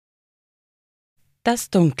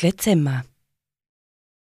Das dunkle Zimmer.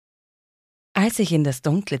 Als ich in das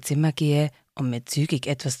dunkle Zimmer gehe, um mir zügig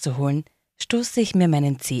etwas zu holen, stoße ich mir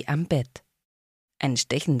meinen Zeh am Bett. Ein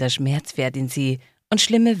stechender Schmerz fährt in sie und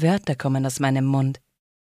schlimme Wörter kommen aus meinem Mund.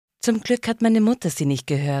 Zum Glück hat meine Mutter sie nicht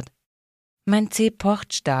gehört. Mein Zeh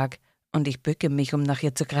pocht stark und ich bücke mich, um nach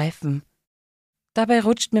ihr zu greifen. Dabei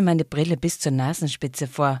rutscht mir meine Brille bis zur Nasenspitze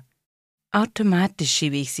vor. Automatisch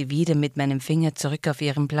schiebe ich sie wieder mit meinem Finger zurück auf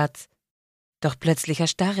ihren Platz. Doch plötzlich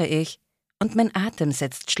erstarre ich und mein Atem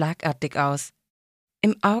setzt schlagartig aus.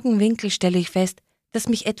 Im Augenwinkel stelle ich fest, dass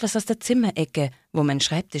mich etwas aus der Zimmerecke, wo mein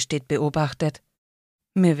Schreibtisch steht, beobachtet.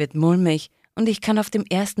 Mir wird mulmig und ich kann auf den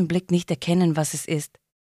ersten Blick nicht erkennen, was es ist.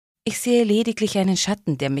 Ich sehe lediglich einen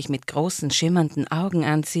Schatten, der mich mit großen, schimmernden Augen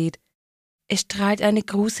ansieht. Es strahlt eine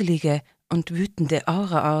gruselige und wütende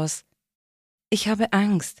Aura aus. Ich habe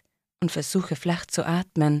Angst und versuche flach zu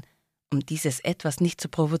atmen, um dieses Etwas nicht zu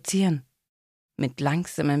provozieren. Mit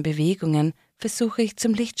langsamen Bewegungen versuche ich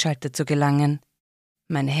zum Lichtschalter zu gelangen.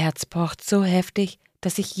 Mein Herz pocht so heftig,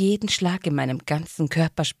 dass ich jeden Schlag in meinem ganzen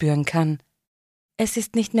Körper spüren kann. Es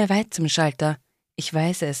ist nicht mehr weit zum Schalter, ich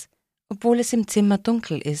weiß es, obwohl es im Zimmer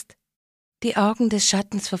dunkel ist. Die Augen des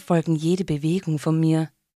Schattens verfolgen jede Bewegung von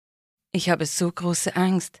mir. Ich habe so große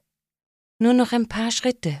Angst. Nur noch ein paar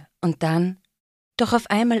Schritte und dann... Doch auf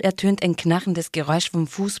einmal ertönt ein knarrendes Geräusch vom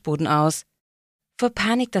Fußboden aus. Vor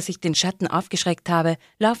Panik, dass ich den Schatten aufgeschreckt habe,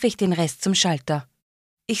 laufe ich den Rest zum Schalter.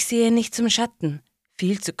 Ich sehe nicht zum Schatten.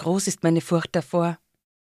 Viel zu groß ist meine Furcht davor.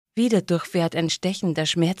 Wieder durchfährt ein stechender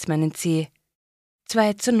Schmerz meinen Zeh.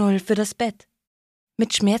 2:0 für das Bett.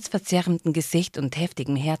 Mit schmerzverzerrendem Gesicht und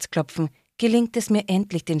heftigem Herzklopfen gelingt es mir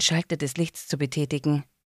endlich, den Schalter des Lichts zu betätigen.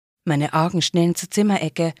 Meine Augen schnellen zur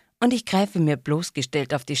Zimmerecke und ich greife mir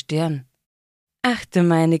bloßgestellt auf die Stirn. Ach du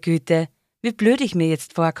meine Güte, wie blöd ich mir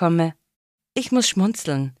jetzt vorkomme. Ich muss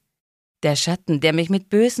schmunzeln. Der Schatten, der mich mit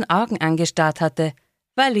bösen Augen angestarrt hatte,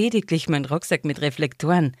 war lediglich mein Rucksack mit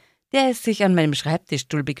Reflektoren, der es sich an meinem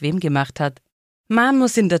Schreibtischstuhl bequem gemacht hat. Mom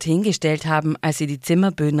muss ihn dorthin gestellt haben, als sie die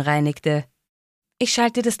Zimmerböden reinigte. Ich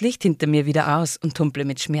schalte das Licht hinter mir wieder aus und tumple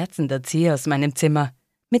mit schmerzender Zehe aus meinem Zimmer,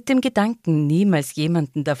 mit dem Gedanken, niemals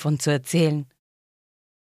jemandem davon zu erzählen.